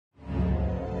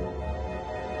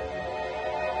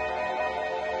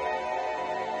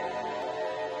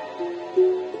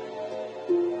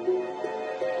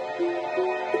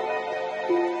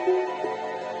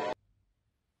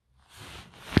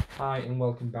Hi and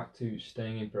welcome back to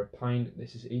Staying In For A Pint.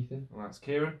 This is Ethan. And that's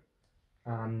Kieran.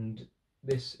 And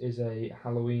this is a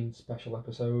Halloween special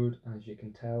episode, as you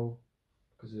can tell,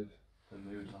 because of The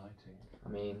mood lighting. I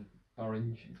mean,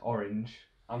 orange. Orange.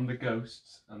 And the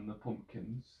ghosts and the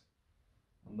pumpkins.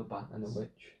 And the bats. And the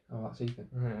witch. Oh, that's Ethan.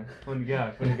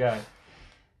 Yeah, funny guy.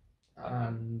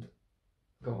 And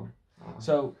go on.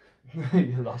 So,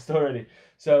 you lost already.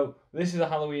 So, this is a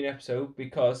Halloween episode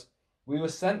because we were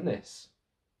sent this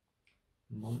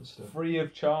Monster. free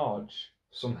of charge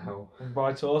Somehow.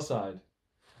 by Torrside.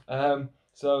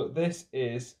 So this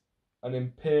is an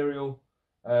Imperial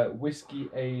whiskey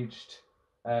aged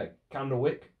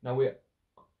Candlewick. Now we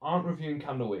aren't reviewing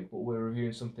Candlewick, but we're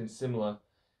reviewing something similar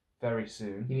very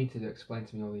soon. You need to explain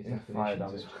to me all these Fire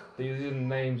definitions. damage. These are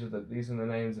the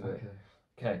names of it.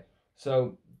 Okay. Okay.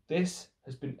 So this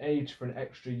has been aged for an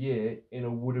extra year in a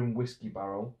wooden whiskey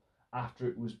barrel after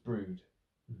it was brewed.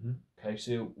 Mm-hmm. Okay,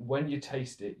 so when you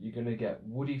taste it, you're gonna get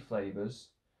woody flavors,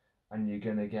 and you're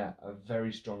gonna get a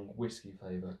very strong whiskey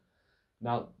flavor.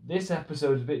 Now, this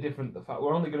episode is a bit different. The fact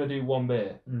we're only gonna do one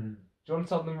beer. Mm. Do you want to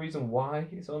tell them the reason why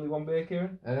it's only one beer,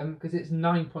 Kieran? Because it's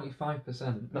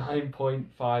 9.5%.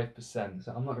 9.5%.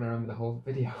 So I'm not going to remember the whole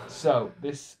video. So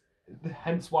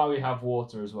hence why we have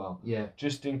water as well, Yeah.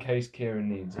 just in case Kieran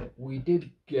needs it. We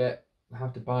did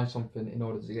have to buy something in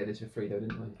order to get this for free though,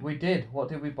 didn't we? We did. What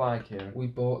did we buy, Kieran? We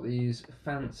bought these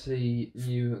fancy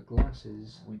new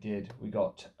glasses. We did. We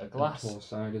got a glass.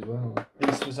 Torrside as well.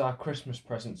 This was our Christmas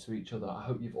present to each other. I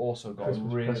hope you've also got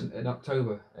Christmas a really present in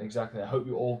October. Exactly. I hope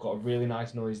you all got a really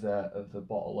nice noise there of the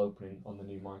bottle opening on the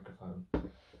new microphone.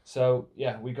 So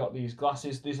yeah, we got these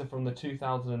glasses. These are from the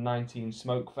 2019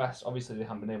 Smoke Fest. Obviously, they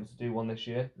haven't been able to do one this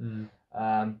year. Mm.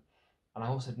 And I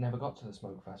also never got to the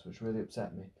Smoke Fest, which really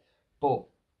upset me. But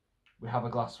we have a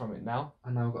glass from it now.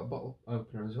 And now we've got a bottle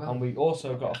opener as well. And we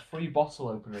also got a free bottle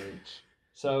opener each.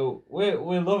 So we're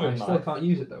loving that. I still can't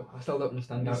use it though. I still don't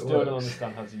understand how it works. Still don't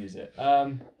understand how to use it.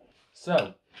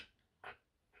 So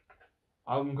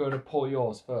I'm going to pour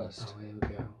yours first. Oh, here we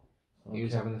go. Okay.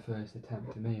 Who's having the first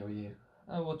attempt, me or you?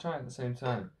 Oh, we'll try it at the same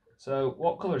time. So,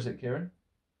 what colour is it, Kieran?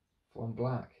 One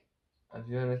black. Have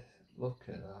you had a look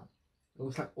at that? It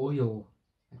looks like oil,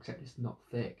 except it's not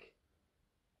thick.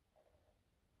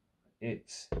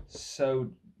 It's so...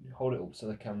 Hold it up so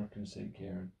the camera can see,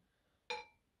 Kieran.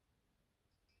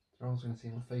 They're also going to see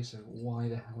my face of why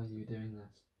the hell are you doing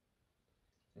this?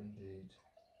 Indeed.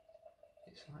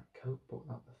 It's like Coke but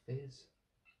without the fizz.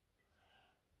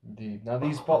 Indeed. Now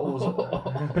these bottles...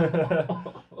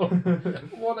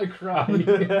 What a cry!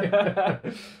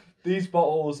 These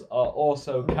bottles are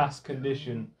also cask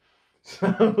condition.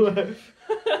 So,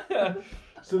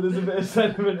 so there's a bit of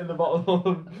sediment in the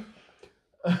bottom.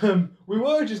 We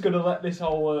were just going to let this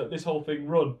whole thing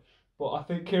run, but I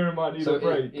think Kieran might need a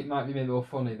break. It might be maybe more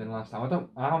funny than last time.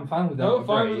 I'm fine with that. No,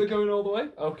 fine with it going all the way?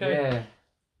 Okay. Yeah.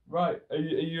 Right, are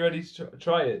you ready to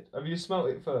try it? Have you smelt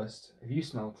it first? Have you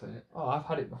smelt it? Oh, I've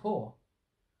had it before.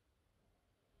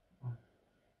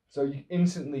 So you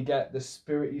instantly get the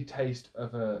spirity taste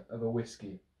of a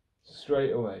whiskey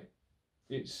straight away.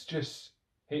 It's just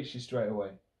hits you straight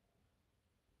away.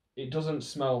 It doesn't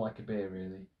smell like a beer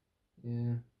really.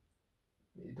 Yeah.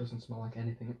 It doesn't smell like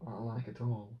anything I like at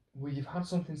all. Well, you've had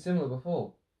something similar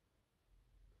before.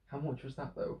 How much was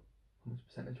that though? How much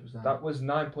percentage was that? That was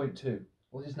 9.2.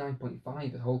 Well, this is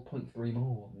 9.5, a whole 0.3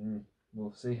 more.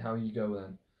 We'll see how you go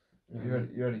then. You ready?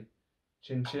 You ready?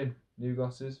 Chin chin. New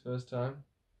glasses, first time.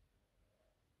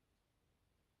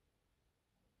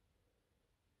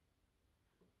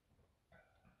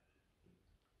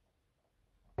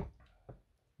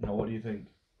 Now, what do you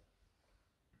think?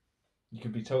 You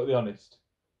can be totally honest,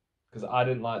 because I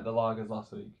didn't like the lagers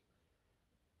last week.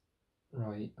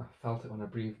 Right, I felt it when I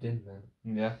breathed in then.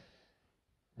 Yeah.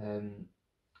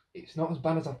 It's not as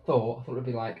bad as I thought. I thought it'd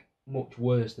be like much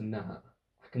worse than that.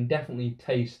 I can definitely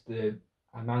taste the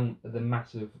amount of the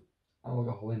massive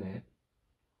alcohol in it.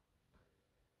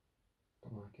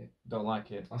 Don't like it. Don't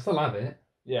like it. I'll still have it.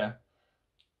 Yeah.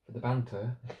 For the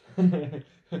banter.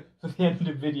 For the end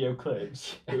of video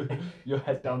clips, you'll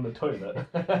head down the toilet.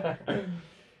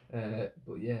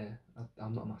 But yeah,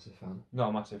 I'm not a massive fan. Not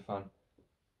a massive fan.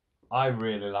 I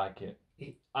really like it.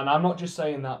 And I'm not just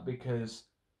saying that because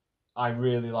I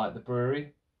really like the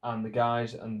brewery and the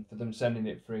guys, and for them sending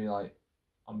it free, like,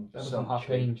 I'm That so doesn't happy.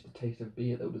 change the taste of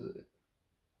beer though, does it?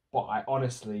 But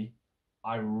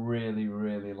I really,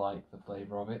 really like the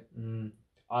flavour of it. Mm.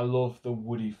 I love the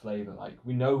woody flavour. Like,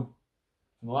 we know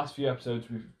from the last few episodes,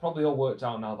 we've probably all worked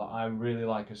out now that I really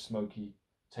like a smoky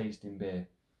tasting beer.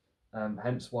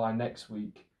 Hence why next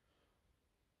week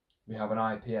we have an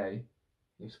IPA.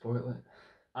 You spoil it.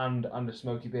 and a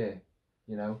smoky beer.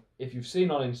 You know, if you've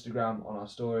seen on Instagram on our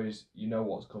stories, you know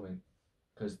what's coming,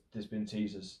 because there's been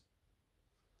teasers.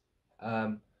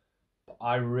 But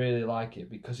I really like it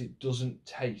because it doesn't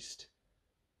taste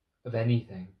Of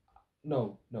anything.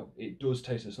 No, it does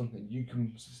taste of something. You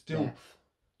can still Death.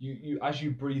 you as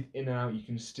you breathe in and out, you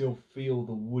can still feel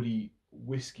the woody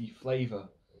whiskey flavour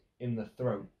in the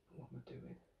throat. What am I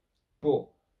doing? But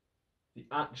the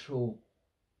actual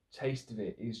taste of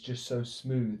it is just so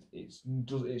smooth. It's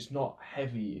not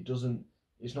heavy.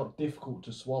 It's not difficult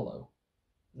to swallow.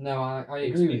 No, I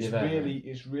agree with It's you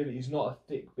there. it's not a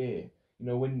thick beer. You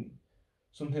know, when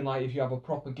something like if you have a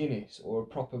proper Guinness or a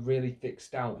proper really thick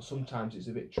stout, sometimes it's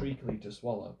a bit treacly to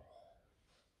swallow.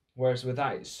 Whereas with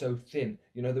that, it's so thin.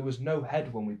 You know, there was no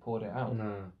head when we poured it out.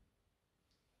 No.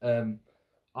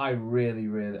 I really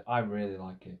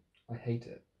like it. I hate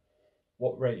it.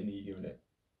 What rating are you giving it?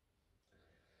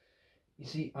 You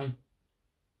see,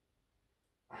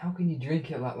 how can you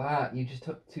drink it like that? You just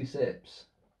took 2 sips.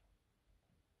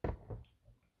 I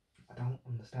don't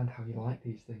understand how you like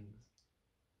these things.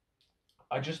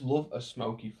 I just love a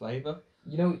smoky flavour.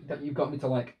 You know that you've got me to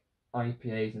like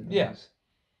IPAs and things. Yeah.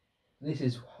 This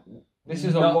is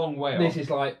a long way This off. is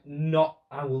like not.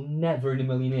 I will never in a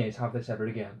million years have this ever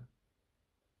again.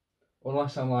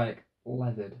 Unless I'm like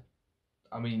leathered.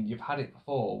 I mean, you've had it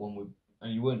before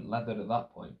and you weren't leathered at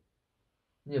that point.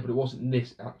 Yeah, but it wasn't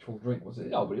this actual drink, was it?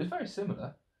 No, but it was very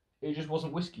similar. It just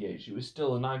wasn't whiskey aged. It was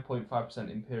still a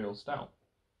 9.5% Imperial Stout.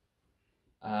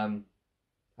 I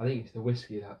think it's the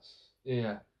whiskey that's.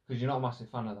 Yeah, because you're not a massive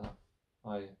fan of that,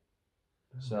 are you?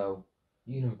 So.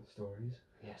 You know the stories.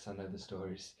 Yes, I know the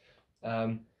stories.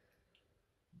 But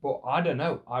I don't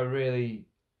know.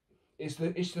 It's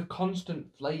the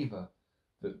constant flavour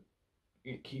that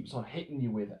it keeps on hitting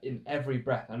you with in every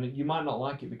breath. And you might not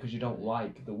like it because you don't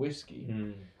like the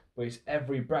whiskey, but it's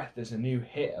every breath there's a new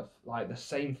hit of like the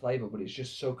same flavour, but it's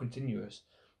just so continuous.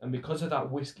 And because of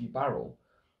that whiskey barrel,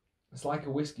 it's like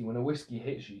a whiskey. When a whiskey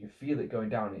hits you, you feel it going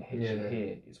down. It hits you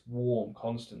here. It's warm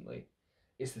constantly.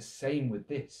 It's the same with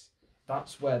this.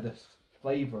 That's where the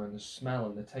flavour and the smell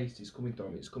and the taste is coming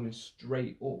from. It's coming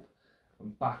straight up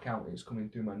and back out. It's coming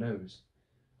through my nose.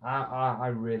 I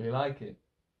really like it.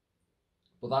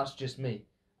 But that's just me.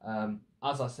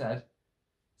 As I said,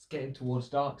 it's getting towards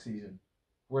dark season.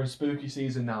 We're in spooky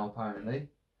season now, apparently.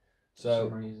 So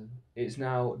for some reason. It's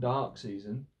now dark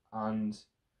season, and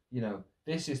you know,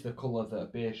 this is the colour that a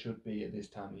beer should be at this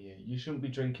time of year. You shouldn't be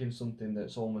drinking something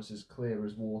that's almost as clear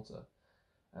as water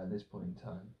at this point in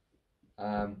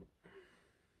time.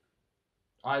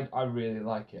 I really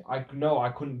like it. I know I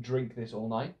couldn't drink this all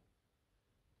night.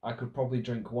 I could probably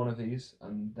drink one of these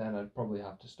and then I'd probably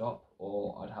have to stop,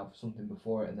 or I'd have something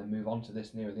before it and then move on to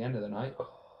this near the end of the night.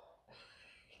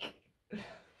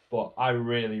 But I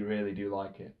really do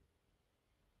like it.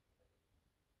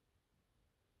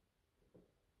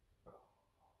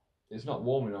 It's not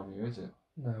warming on you, is it?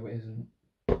 No, it isn't.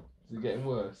 Is it getting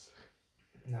worse?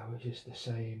 No, it's just the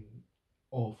same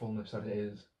awfulness that it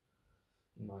is,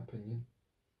 in my opinion.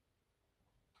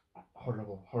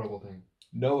 Horrible thing.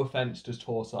 No offence to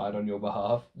Torrside on your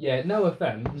behalf. Yeah, no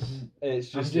offence. It's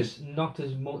just I'm just not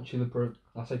as much of a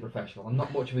I say professional. I'm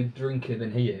not much of a drinker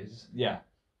than he is. Yeah.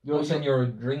 You're not saying you're a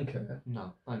drinker.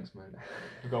 No, thanks, mate.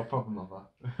 I've got a problem with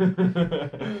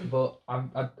that. But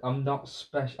I'm not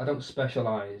I don't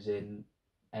specialise in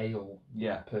ale.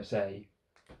 Yeah. Per se.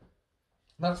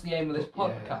 That's the aim of this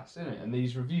But, podcast, isn't it? And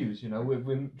these reviews, you know,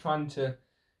 we're trying to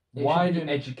widen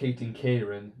educating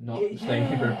Kieran, not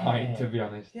staying for a pint, to be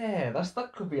honest. Yeah,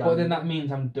 that could be. But then that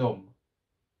means I'm dumb.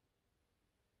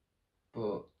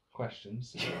 But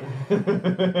questions.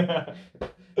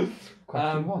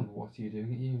 Question 1: what are you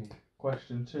doing at uni?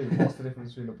 Question 2: what's the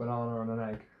difference between a banana and an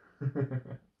egg?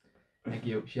 Egg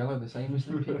yolk's yellow, the same as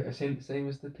the peel. Same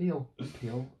as the peel.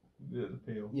 Peel. Yeah, the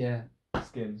peel. Yeah.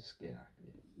 Skin. Skin.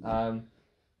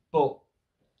 But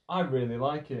I really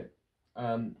like it.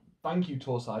 Thank you,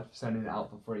 Torrside, for sending it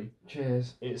out for free.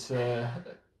 Cheers. It's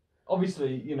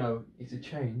obviously, you know, it's a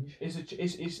change.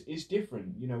 It's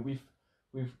different. You know,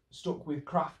 we've stuck with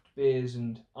craft beers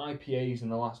and IPAs in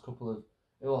the last couple of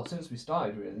since we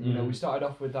started really. You know, we started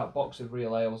off with that box of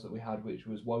real ales that we had, which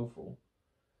was woeful.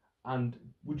 And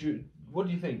what do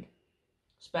you think?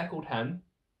 Speckled hen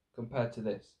compared to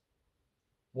this,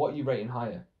 what are you rating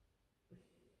higher?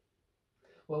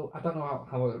 Well, I don't know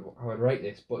how I'd rate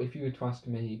this, but if you were to ask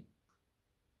me,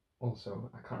 also,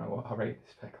 I can't know what I rate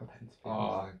this speckled hen.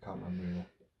 I can't remember either.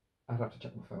 I'd have to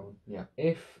check my phone. Yeah.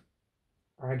 If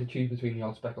I had to choose between the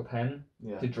old speckled hen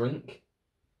to drink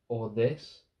or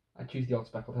this, I'd choose the old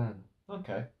speckled hen.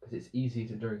 Okay. Because it's easy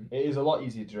to drink. It is a lot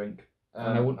easier to drink.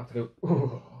 And I wouldn't have to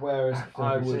go. Whereas after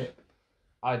every sip.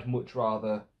 I'd much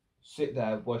rather sit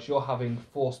there whilst you're having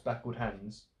 4 speckled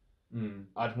hens.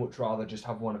 I'd much rather just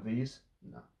have one of these.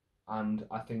 No. And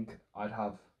I think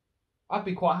I'd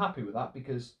be quite happy with that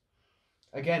because,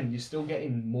 again, you're still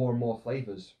getting more and more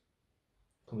flavours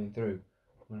coming through.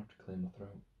 I'm going to have to clear my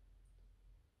throat.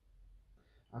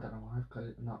 I don't know why I've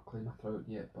not cleared my throat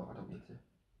yet, but I don't need to.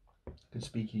 I can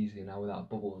speak easier now without a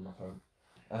bubble in my throat.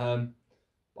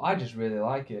 But I just really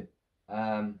like it.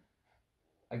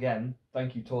 Again,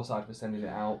 thank you Torrside for sending it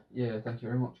out. Yeah, thank you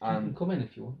very much. You can come in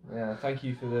if you want. Yeah, thank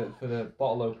you for the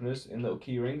bottle openers in little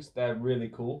key rings. They're really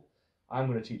cool. I'm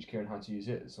going to teach Kieran how to use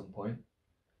it at some point.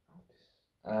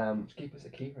 Just keep us a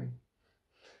key ring.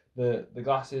 The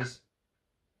glasses.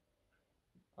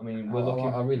 I mean, we're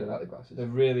looking. I really like the glasses.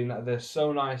 They're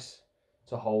so nice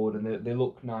to hold, and they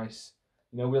look nice.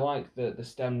 You know, we like the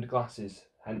stemmed glasses,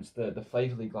 hence the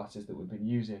flavorly glasses that we've been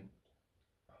using.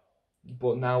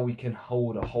 But now we can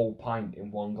hold a whole pint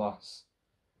in one glass.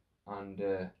 And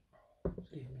it's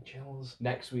giving me chills.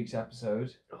 Next week's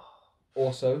episode,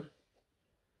 also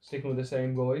sticking with the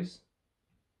same boys.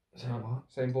 Same what?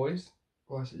 Same boys.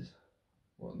 Glasses.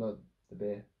 Well, no, the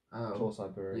beer. Oh.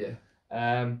 Torrside Brewery.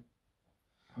 Yeah.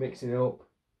 Mixing up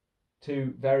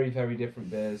 2 very, very different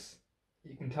beers.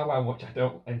 You can tell how much I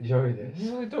don't enjoy this.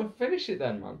 No, don't finish it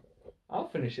then, man. I'll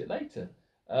finish it later.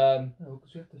 No,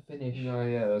 because we have to finish. No,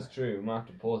 yeah, that's true. We might have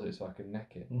to pause it so I can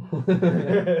neck it.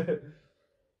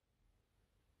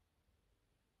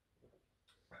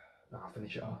 I'll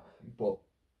finish it off. But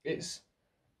it's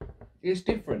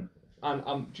different.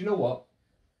 And do you know what?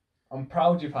 I'm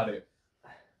proud you've had it.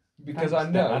 Because Thanks,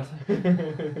 I know.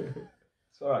 Dad.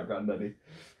 It's alright, Granddaddy.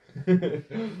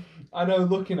 I know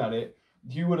looking at it,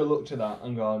 you would have looked at that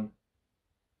and gone,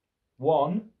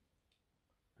 1,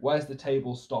 where's the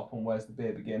table stop and where's the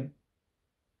beer begin?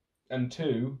 And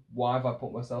 2, why have I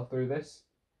put myself through this?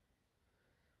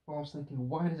 Well, I was thinking,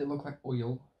 why does it look like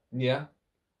oil? Yeah.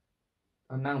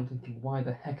 And now I'm thinking, why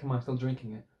the heck am I still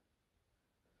drinking it?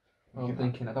 Well, I'm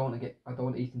thinking, I don't want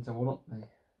to eat into one up me.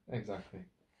 Exactly.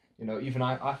 You know, even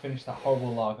I finished that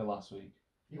horrible lager last week.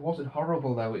 It wasn't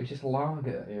horrible though. It was just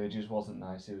lager. It just wasn't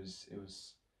nice. It was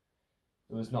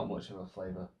not much of a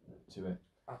flavour to it.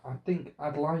 I think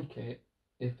I'd like it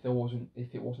if it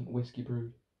wasn't whiskey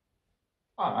brewed.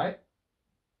 All right.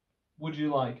 Would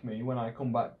you like me when I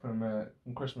come back from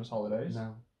Christmas holidays?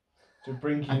 No. To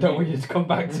bring you. I don't want you to come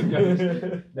back to be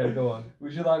honest. No, go on.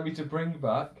 Would you like me to bring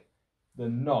back the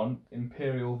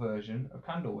non-Imperial version of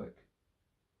Candlewick?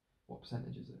 What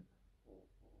percentage is it?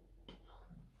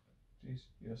 Jeez,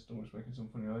 your stomach's making some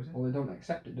funny noises. Well, they don't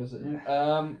accept it, does it?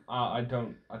 I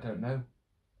don't know.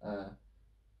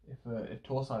 If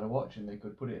Torrside are watching, they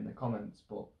could put it in the comments,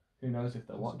 but who knows if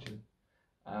they're watching.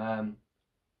 But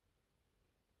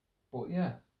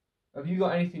yeah, have you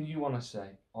got anything you want to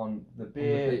say on the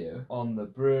beer, on the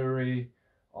brewery,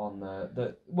 on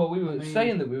the? Well, we were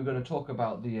saying that we were going to talk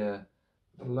about the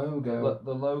logo,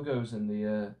 the logos and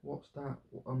the. What's that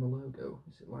on the logo?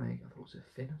 Is it like, I thought it was a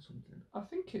fin or something? I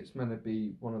think it's meant to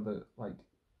be one of the like.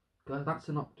 That's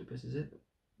an octopus, is it?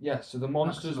 Yeah, so the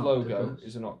Monsters logo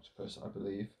is an octopus, I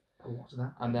believe. Oh, what's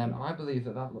that? And then I believe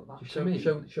that look that show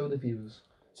the viewers.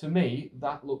 To me,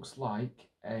 that looks like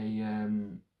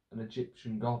an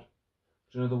Egyptian god.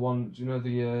 Do you know the one? Do you know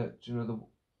the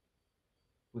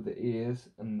with the ears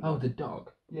and? Oh, the dog.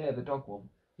 Yeah, the dog one.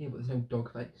 Yeah, but there's no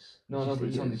dog face. No, but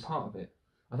it's only part of it.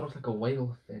 I thought it was like a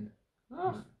whale fin.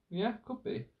 Oh, yeah, could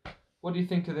be. What do you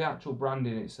think of the actual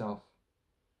branding itself?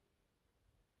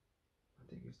 I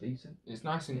think it's decent. It's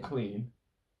nice and clean.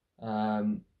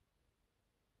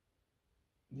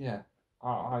 Yeah,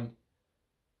 I'm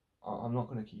not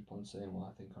going to keep on saying what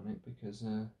I think on it because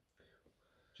it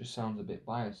just sounds a bit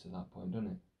biased at that point, doesn't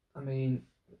it? I mean,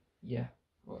 yeah.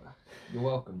 Well, you're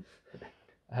welcome.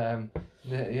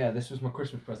 Yeah, this was my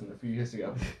Christmas present a few years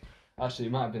ago. Actually,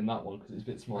 it might have been that one because it's a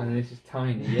bit small. And this is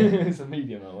tiny. Yeah, it's a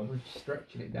medium that one. We're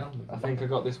stretching it down. I think I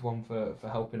got this one for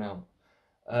helping out.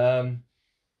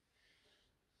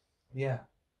 Yeah,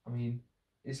 I mean,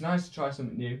 it's nice to try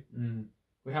something new.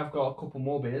 We have got a couple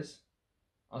more beers,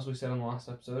 as we said on the last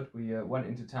episode. We went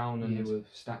into town and we've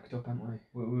stacked up, haven't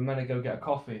we? We meant to go get a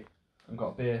coffee and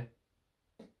got beer.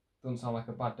 Doesn't sound like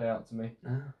a bad day out to me.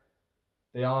 No.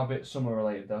 They are a bit summer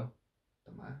related though.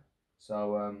 Don't matter.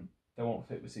 So they won't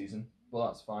fit with season, but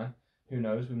that's fine. Who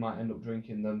knows? We might end up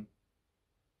drinking them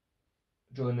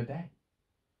during the day.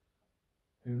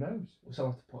 Who knows? We'll still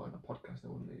have to put on a podcast,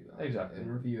 though, wouldn't we? Exactly. A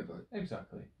review of it.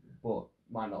 Exactly. But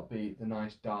might not be the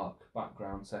nice dark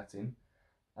background setting.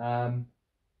 So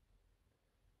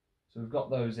we've got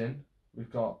those in.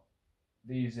 We've got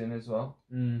these in as well.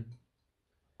 Mm.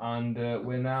 And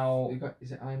we're now. We got,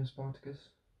 is it I'm Spartacus?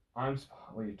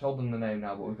 Well, you told them the name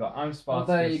now, but we've got I'm Oh, Spartacus.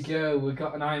 there you go. We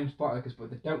got an I'm Spartacus, but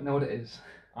they don't know what it is.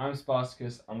 I'm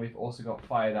Spartacus, and we've also got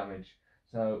Fire Damage.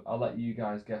 So I'll let you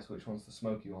guys guess which one's the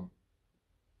smoky one.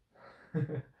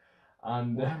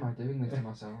 And why am I doing this to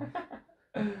myself?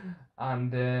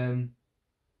 And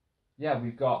yeah,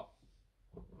 we've got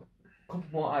a couple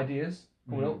more ideas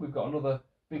coming up. We've got another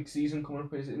big season coming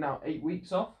up. Is it now 8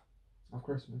 weeks off? Of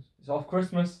Christmas. It's off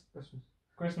Christmas.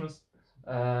 Christmas.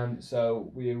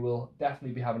 So we will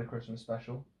definitely be having a Christmas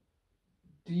special.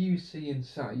 Do you see in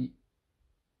sight?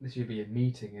 This should be a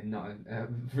meeting and not a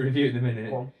review at the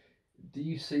minute. Go on. Do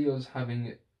you see us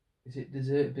having? Is it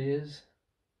dessert beers?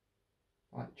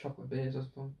 Like chocolate beers or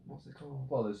something? What's it called?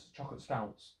 Well, there's chocolate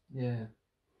stouts. Yeah.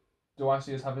 Do I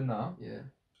see us having that? Yeah.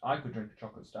 I could drink a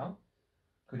chocolate stout.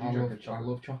 Could you drink a chocolate? I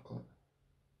love chocolate.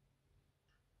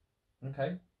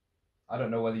 Okay. I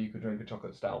don't know whether you could drink a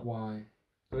chocolate stout. Why?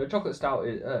 But a chocolate stout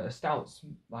is a stout's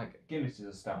like Guinness is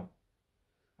a stout.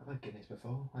 I've had Guinness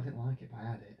before. I didn't like it, but I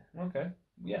had it. Okay.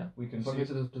 Yeah, we can As long see. as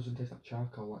it doesn't taste like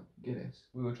charcoal like Guinness.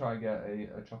 We will try and get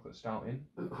a chocolate stout in.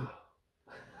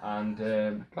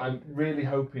 And I'm really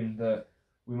hoping that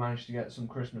we manage to get some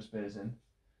Christmas beers in,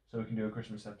 so we can do a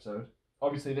Christmas episode.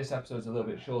 Obviously, this episode's a little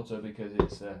bit shorter because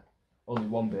it's only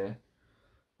one beer,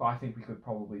 but I think we could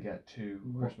probably get two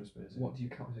Christmas beers in. What do you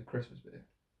count as a Christmas beer?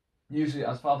 Usually it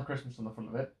has Father Christmas on the front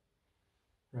of it,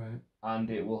 Right. and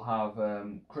it will have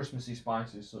Christmassy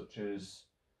spices such as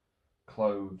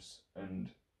cloves and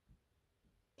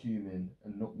cumin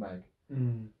and nutmeg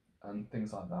and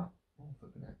things like that. Oh,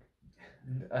 flipping heck.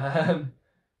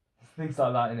 Things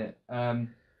like that in it.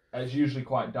 It's usually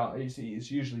quite dark. It's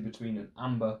usually between an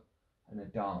amber and a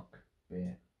dark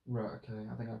beer. Right, okay.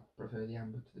 I think I prefer the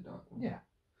amber to the dark one. Yeah.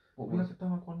 What we had a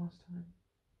dark one last time?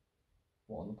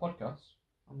 What, on the podcast?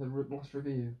 On the last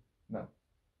review? No.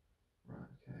 Right,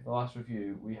 okay. The last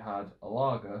review we had a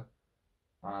lager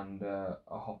and a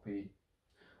hoppy.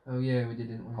 Oh yeah, we did,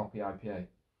 didn't we? Hoppy IPA.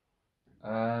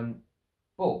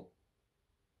 But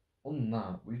other than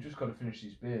that, we've just got to finish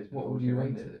these beers. What would you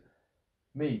rate it?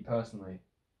 Me personally,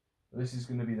 this is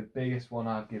going to be the biggest one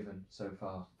I've given so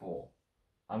far.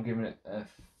 I'm giving it a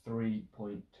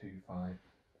 3.25.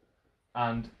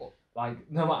 And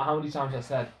like, no matter how many times I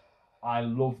said I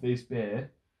love this beer,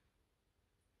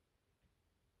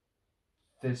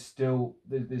 there's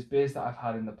beers that I've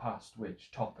had in the past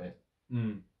which top it.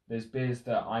 There's beers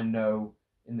that I know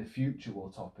in the future will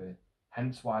top it.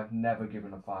 Hence why I've never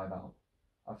given a 5 out.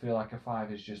 I feel like a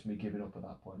 5 is just me giving up at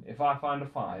that point. If I find a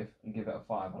 5 and give it a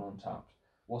 5 on Untapped,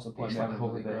 what's the point It's of like having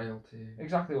Holy another beer? Grail to you.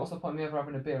 Exactly. What's the point of me ever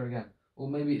having a beer again? Well,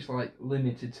 maybe it's like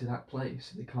limited to that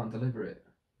place. They can't deliver it.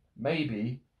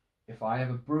 Maybe if I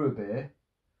ever brew a beer,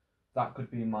 that could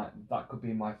be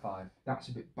my 5. That's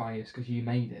a bit biased because you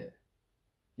made it.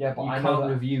 Yeah, but you I can't know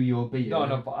that, review your beer.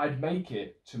 No, but I'd make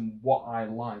it to what I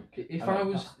like. If And I I-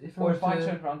 was, If I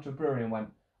turned around to a brewery and went,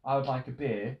 I would like a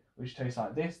beer which tastes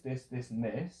like this, this, this, and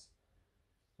this,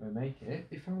 we make it.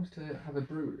 If I was to have a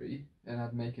brewery and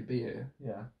I'd make a beer,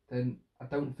 Yeah. then I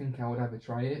don't think I would ever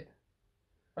try it.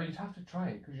 Oh, you'd have to try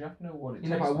it because you have to know what it You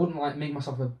tastes know, but I like. wouldn't like make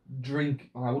myself a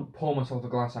drink. I wouldn't pour myself a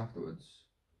glass afterwards.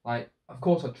 Like, of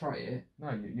course I'd try it.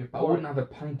 No, you But I wouldn't have a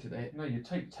pint of it. No, you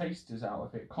take tasters out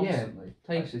of it constantly.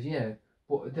 Tasters, yeah.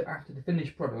 But after the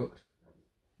finished product,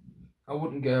 I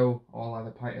wouldn't go, oh, I'll have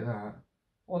a pint of that.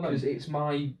 Well, no. Because it's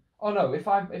my... Oh no, if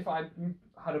I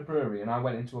had a brewery and I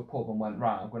went into a pub and went,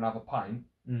 right, I'm going to have a pint,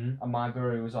 and my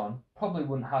brewery was on, probably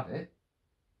wouldn't have it.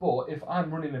 But if I'm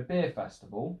running a beer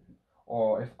festival,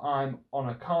 or if I'm on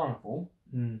a carnival,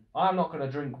 I'm not going to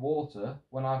drink water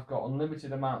when I've got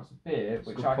unlimited amounts of beer, That's a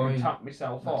which good I point. can tap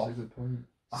myself That's off. a good point.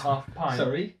 A half pint.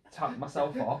 Sorry? Tap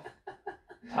myself off.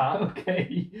 Tap.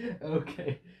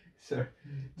 Okay. So,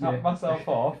 Tap myself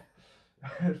off.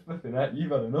 Flipping it,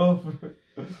 you've had enough.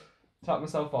 Tap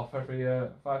myself off every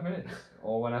 5 minutes,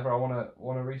 or whenever I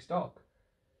wanna restock.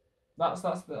 That's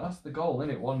the goal,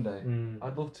 isn't it? One day,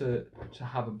 I'd love to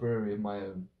have a brewery of my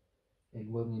own. In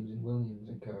Williams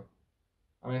and Co.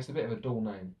 I mean, it's a bit of a dull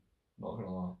name, not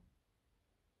gonna lie.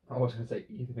 I was going to say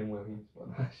Ethan and Williams, but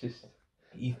that's just...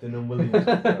 Ethan and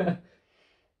Williams.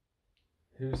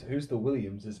 Who's the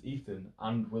Williams? Is Ethan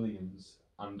and Williams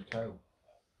and Co.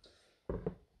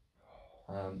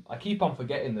 I keep on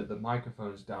forgetting that the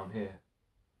microphone's down here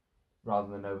rather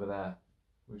than over there,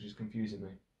 which is confusing me.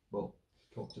 But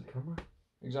Talk to the camera.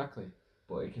 exactly.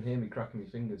 But it can hear me cracking my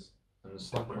fingers and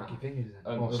Slap slap crack your fingers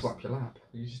then. And Or us- slap your lap.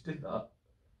 You just did that.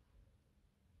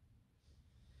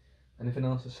 Anything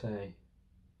else to say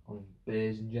on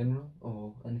beers in general,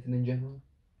 or anything in general?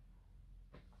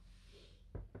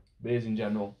 beers in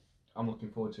general, I'm looking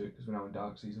forward to it because we're now in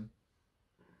dark season.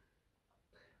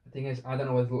 The thing is, I don't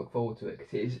know whether to look forward to it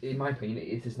because it is, in my opinion,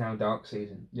 it is now dark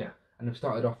season. Yeah. And I've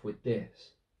started off with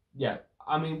this. Yeah,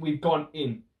 I mean, we've gone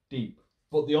in deep.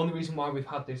 But the only reason why we've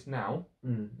had this now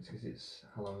is because it's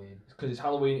Halloween. is because it's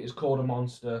Halloween, it's called a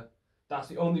monster. That's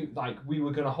the only, like, we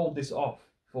were going to hold this off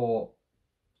for...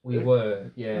 We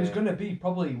were, yeah. It was going to be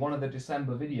probably one of the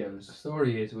December The videos.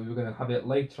 story is we were going to have it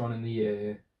later on in the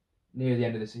year, near the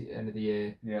end of the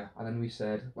year. Yeah. And then we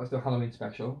said, let's do a Halloween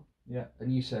special. Yeah.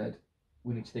 And you said,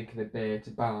 we need to think of a beer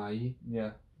to buy.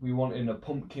 Yeah. We wanted a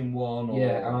pumpkin one or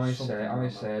yeah, and I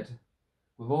something said,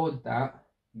 we've ordered that.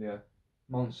 Yeah.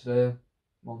 Monsters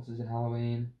in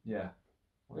Halloween. Yeah.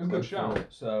 It was a Let's good go for shout. it.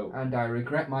 So... And I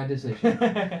regret my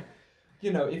decision.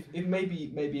 You know, if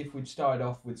maybe if we'd started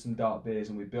off with some dark beers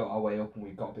and we built our way up and we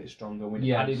got a bit stronger, and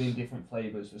we added in different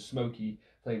flavours, the smoky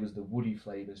flavours, the woody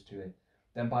flavours to it,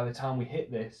 then by the time we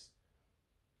hit this,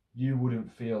 you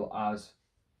wouldn't feel as...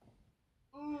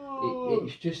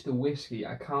 It's just the whiskey.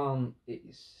 I can't.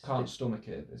 Can't stomach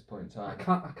it at this point in time.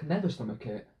 I can never stomach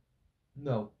it.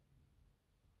 No.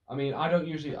 I mean, I don't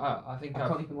usually... I think I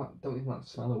don't even like the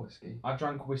smell of whiskey. I've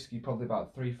drank whiskey probably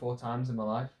about 3-4 times in my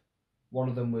life. One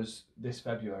of them was this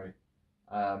February.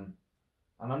 And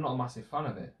I'm not a massive fan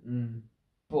of it.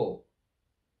 But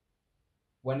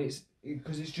when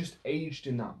because it's just aged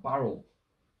in that barrel,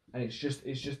 and it's just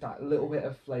that little bit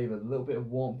of flavour, a little bit of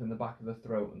warmth in the back of the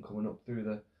throat and coming up through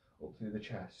the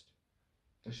chest.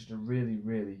 It's just a really,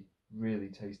 really, really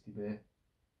tasty beer.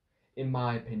 In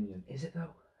my opinion. Is it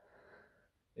though?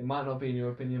 It might not be in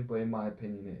your opinion, but in my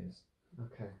opinion it is.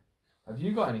 Okay. Have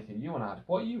you got anything you want to add?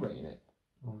 What are you rating it?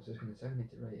 I was just going to say I need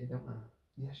to rate it, don't I?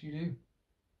 Yes, you do.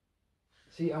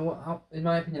 See, in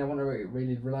my opinion, I want to rate it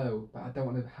really low, but I don't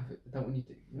want to have it. I don't want you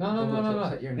to.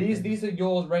 No. These are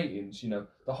your ratings. You know,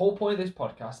 the whole point of this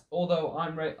podcast. Although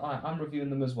I'm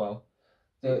reviewing them as well.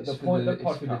 The point of the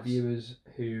podcast is for the viewers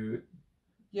who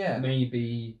Yeah.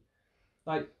 maybe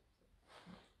Like,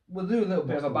 we'll do a little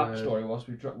bit What's of a the word? backstory whilst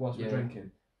we're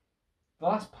drinking.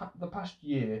 The past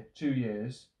year, 2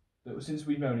 years, since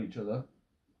we've known each other,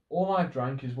 all I've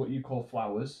drank is what you call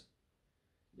flowers,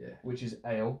 yeah, which is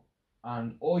ale,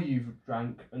 and all you've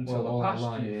drank until all the past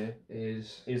life year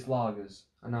is is lagers.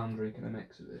 and now I'm drinking a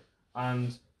mix of it.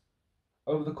 And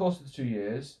over the course of the 2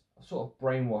 years, I've sort of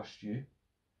brainwashed you.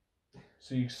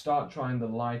 So you start trying the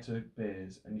lighter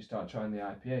beers and you start trying the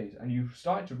IPAs, and you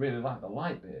start to really like the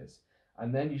light beers.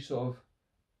 And then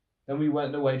then we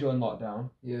went away during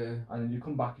lockdown, Yeah. and then you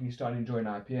come back and you start enjoying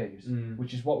IPAs, Mm.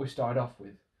 which is what we started off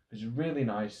with. It's a really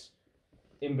nice,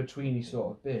 in-betweeny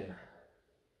sort of beer.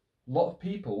 A lot of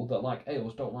people that like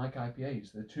ales don't like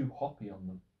IPAs. They're too hoppy on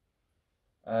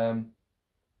them.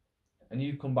 And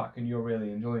you come back and you're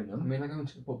really enjoying them. I mean, I go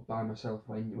into the pub by myself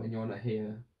when you're not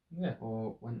here. Yeah.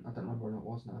 Or when, I don't remember when it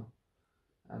was now.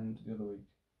 And The other week.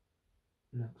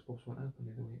 no, because pubs weren't open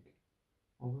the other week.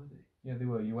 Or were they? Yeah, they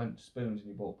were. You went to Spoons and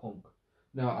you bought Punk.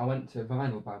 No, I went to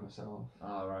Vinyl by myself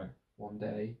Ah, right. one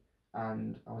day,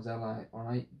 and I was there like,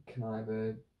 alright, can I have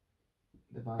the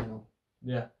Vinyl?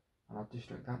 Yeah. And I've just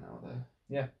drank that now though.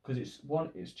 Yeah, because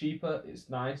it's cheaper, it's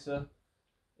nicer,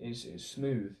 it's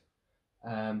smooth.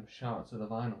 Shout out to the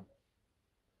Vinyl.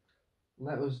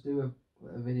 Let us do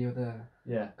a video there.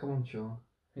 Yeah. Come on, Sean.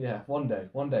 Yeah, one day.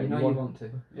 You know you want to.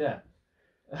 Yeah.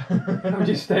 I'm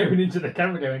just staring into the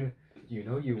camera going, you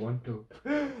know you want to.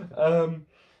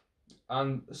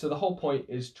 And so the whole point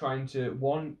is trying to,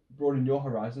 one, broaden your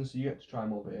horizons so you get to try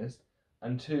more beers,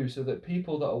 and two, so that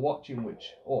people that are watching,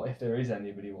 or if there is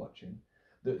anybody watching,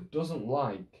 that doesn't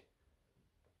like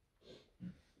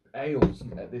ales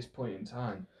at this point in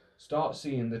time, start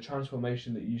seeing the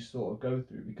transformation that you sort of go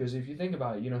through. Because if you think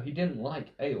about it, he didn't like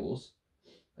ales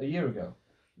a year ago.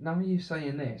 Now you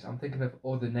saying this, I'm thinking of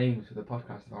other names for the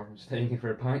podcast apart from staying in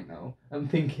for a pint now. I'm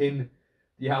thinking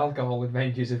the alcohol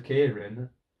adventures of Kieran.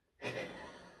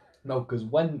 No, because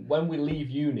when we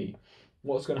leave uni,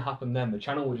 what's going to happen then? The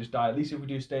channel will just die. At least if we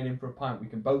do staying in for a pint, we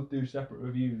can both do separate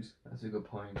reviews. That's a good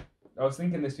point. I was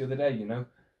thinking this the other day,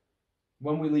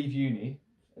 when we leave uni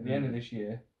at the end of this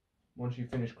year, once you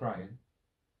finish crying,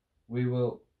 we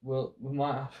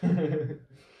might have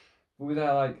we'll be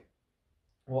there like,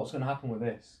 what's going to happen with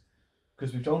this?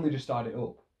 Because we've only just started it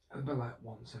up. It'll be like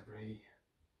once every...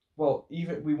 Well,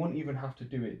 we wouldn't even have to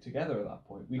do it together at that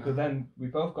point. We could then, we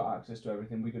both got access to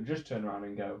everything. We could just turn around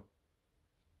and go,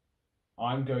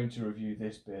 I'm going to review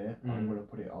this beer, I'm going to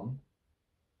put it on.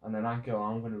 And then I go,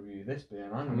 I'm going to review this beer,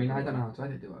 and I don't know how to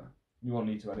edit, do I? You won't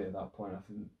need to edit at that point. I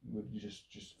think you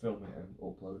just film it and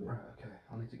upload it. Right, okay.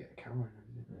 I'll need to get a camera and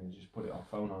everything. And just put it on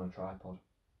phone on a tripod.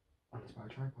 And it's by a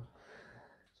tripod.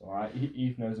 It's alright.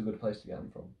 Eve knows a good place to get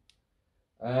them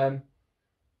from.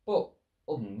 But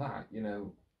other than that, you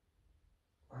know,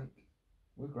 like,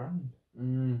 we're grand. Do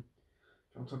you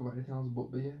want to talk about anything else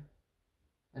but beer?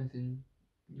 Anything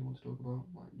you want to talk about,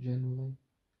 like generally?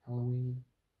 Halloween?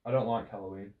 I don't like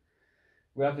Halloween.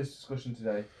 We had this discussion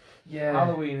today. Yeah.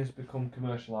 Halloween has become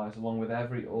commercialised along with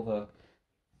every other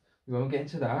We won't get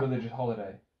into that. religious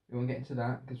holiday. We won't get into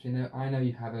that because I know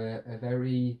you have a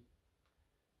very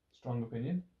Strong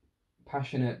opinion.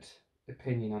 passionate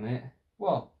opinion on it.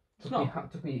 Well,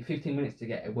 Took me 15 minutes to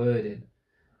get a word in.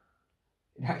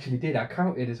 It actually did. I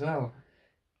counted as well.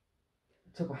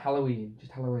 Talk about Halloween,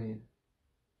 just Halloween.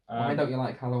 Why don't you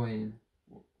like Halloween?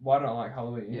 Why don't I like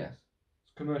Halloween? Yes.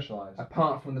 It's commercialised.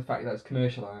 Apart from the fact that it's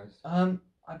commercialised.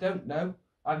 I don't know.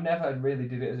 I've never really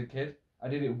did it as a kid. I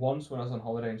did it once when I was on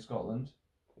holiday in Scotland.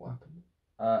 What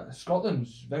happened?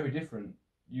 Scotland's very different.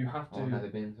 You have to. I've never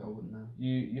been, so I wouldn't know.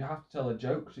 You have to tell a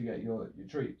joke to get your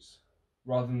treats,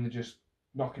 rather than just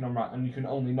knocking on and you can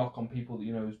only knock on people that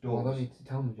you know's doors. Well, I don't need to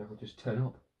tell them the joke. I'll just turn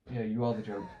up. Yeah, you are the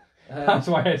joke. That's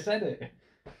why I said it.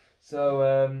 So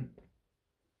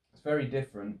it's very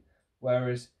different.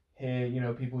 Whereas here, you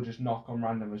know, people just knock on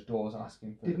randomers' doors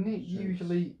asking for. Didn't it treats.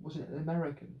 usually? Wasn't it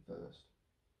American first?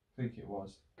 I think it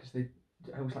was. Because it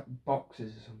was like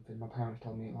boxes or something. My parents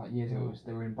told me like years ago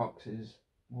they were in boxes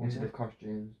instead of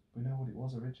costumes. We know what it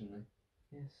was originally.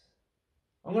 Yes.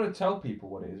 I'm going to tell people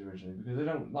what it is originally because they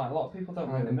don't like a lot of people don't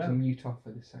I'm really going to know. mute off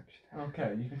for this section.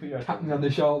 Okay, you can put your Tap me on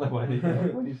the shoulder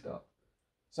when you stop.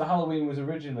 So Halloween was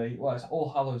originally it's All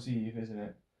Hallows Eve, isn't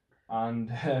it?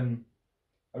 And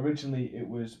originally it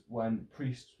was when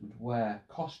priests would wear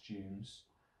costumes,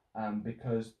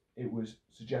 because it was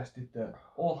suggested that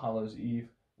All Hallows Eve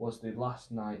was the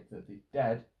last night that the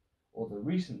dead or the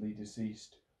recently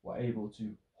deceased were able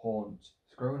to haunt.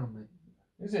 It's growing on me.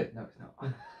 Is it? No, it's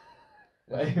not.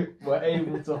 were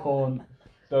able to haunt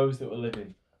those that were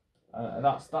living.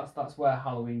 That's where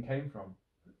Halloween came from.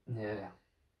 Yeah.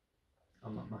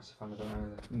 I'm not a massive fan of that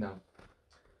either. No.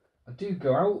 I do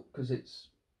go out because it's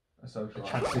A social a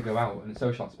chance to go out and the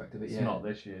social aspect of it, It's yeah. not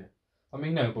this year. I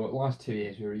mean, no, but the last 2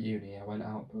 years we were at uni, I went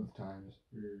out both times.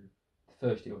 The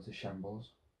first year was a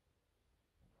shambles.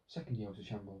 Second year was a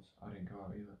shambles. I didn't go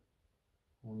out either.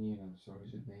 Well, you know,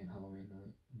 stories with me and Halloween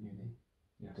night in uni.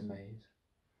 Yes. The maze.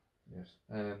 Yes.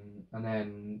 And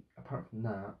then, apart from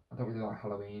that, I don't really like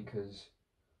Halloween because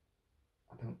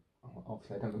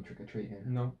obviously I don't go trick-or-treating.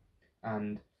 No.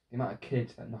 And the amount of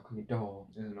kids that knock on your door,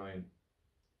 It's annoying.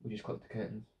 we just close the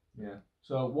curtains. Yeah.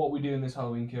 So what we doing this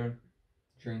Halloween, Kieran?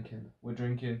 Drinking. We're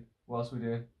drinking. What else we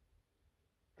doing?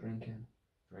 Drinking.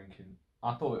 Drinking.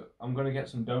 I thought I'm gonna get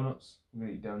some donuts. I'm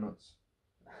gonna eat donuts.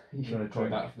 You should Gonna have tried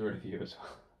drink. that for the review as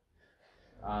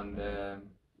well. And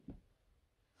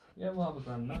yeah, we'll have a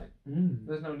grand night. Mm.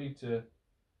 There's no need to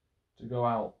go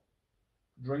out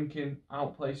drinking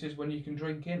out places when you can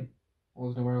drink in. Well,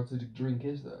 there's nowhere else to drink,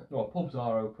 is there? Well, pubs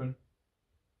are open.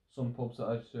 Some pubs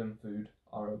that serve food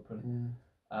are open.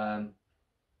 Yeah.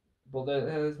 But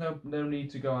there's no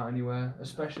need to go out anywhere,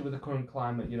 especially with the current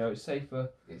climate. You know, it's safer.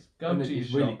 It's your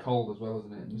really shop. cold as well,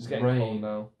 isn't it? And It's the getting rain. cold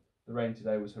now. The rain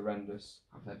today was horrendous.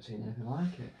 I've never seen anything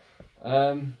like it.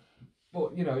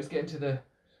 But you know, it's getting to the,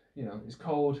 you know, it's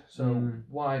cold. So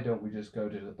why don't we just go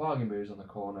to the bargain booze on the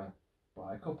corner,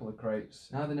 buy a couple of crates?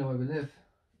 Now they know where we live.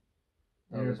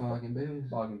 Near a there's bargain booze.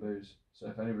 Bargain booze. So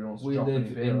if anybody wants to We drop any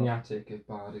live beer in the off- attic of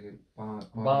Bardigan.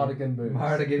 Bardigan booze.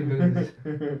 Bardigan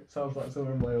booze. Sounds like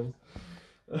somewhere in Wales.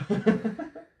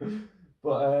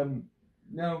 But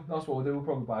no, that's what we'll do. We'll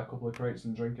probably buy a couple of crates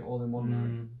and drink it all in one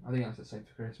night. I think that's the same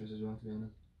for Christmas as well, to be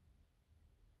honest.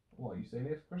 What, are you staying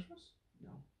here for Christmas?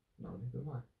 No. No, neither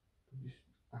am I. Just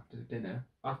after dinner.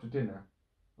 After dinner,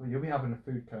 well, you'll be having a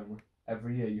food coma.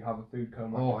 Every year you have a food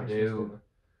coma Oh, after I Christmas do. dinner.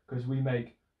 Because we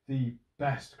make the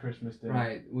best Christmas dinner.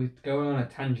 Right, we're going on a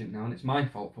tangent now, and it's my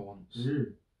fault for once.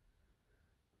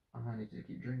 I need to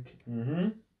keep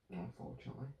drinking,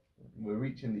 unfortunately. We're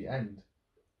reaching the end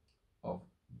of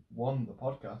 1, the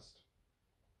podcast,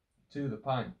 2, the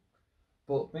pint.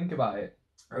 But think about it.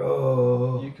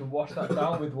 Oh. You can wash that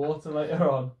down with water later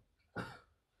on.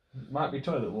 Might be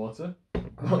toilet water.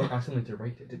 I still need to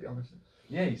rate it, to be honest.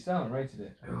 Yeah, you still haven't rated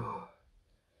it.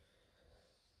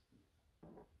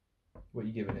 What are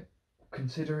you giving it?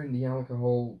 Considering the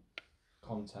alcohol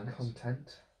Content.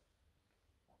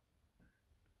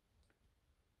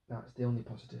 that's the only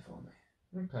positive for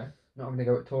me. Okay. Not going to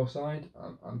go at Torrside.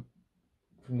 I'm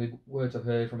from the words I've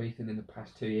heard from Ethan in the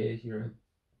past 2 years, you're a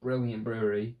brilliant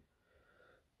brewery,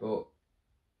 but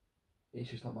it's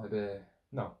just not my beer.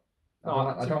 No.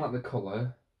 I don't like the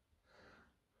colour.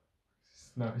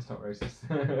 No, it's not racist.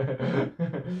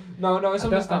 no, it's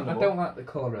understandable. I don't like the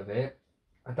colour of it.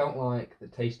 I don't like the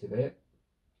taste of it.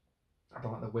 I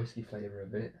don't like the whiskey flavour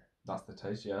of it. That's the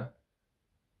taste, yeah.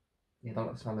 Yeah, I don't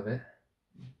like the smell of it.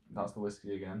 That's the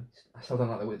whiskey again. I still don't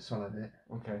like the smell of it.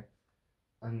 Okay.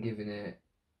 I'm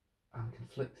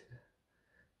conflicted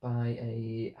by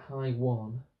a high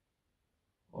 1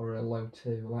 or a low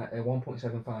 2, like a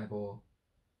 1.75 or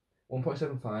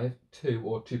 1.75, 2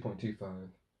 or 2.25.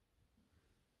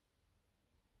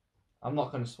 I'm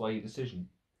not going to sway your decision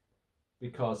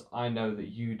because I know that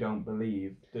you don't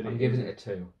believe that I'm giving it a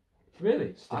 2.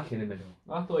 Really? Stick in the middle.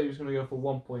 I thought he was going to go for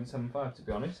 1.75, to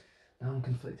be honest. Now I'm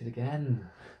conflicted again.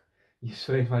 You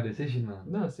swayed my decision, man.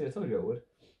 No, see, I told you I would.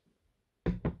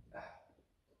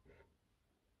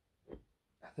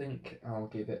 I think I'll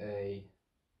give it a...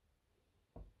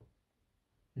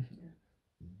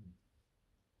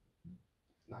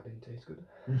 That didn't taste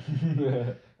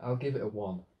good. I'll give it a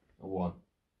 1. A 1.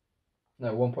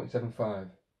 No, 1.75.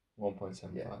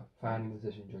 1.75. Yeah, final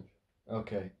decision, Judge.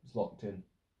 Okay, it's locked in.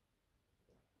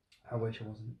 I wish I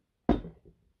wasn't.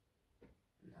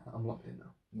 I'm locked in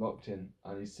now. Locked in,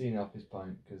 and he's seen off his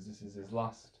pint because this is his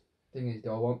last. Thing is,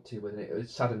 do I want to? But it would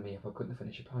sadden me if I couldn't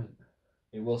finish a pint.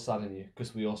 It will sadden you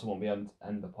because we also won't be end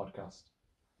the podcast.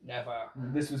 Never.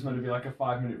 This was meant to be like a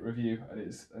 5-minute review, and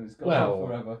it's gone Well, on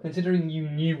forever. considering you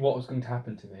knew what was going to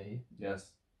happen to me.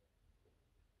 Yes.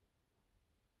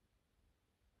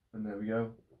 And there we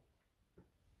go.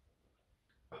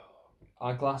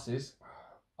 Our glasses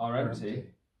are empty,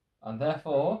 and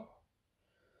therefore,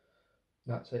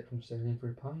 That's it from staying in for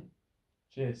a pint.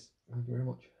 cheers. Thank you very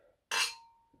much.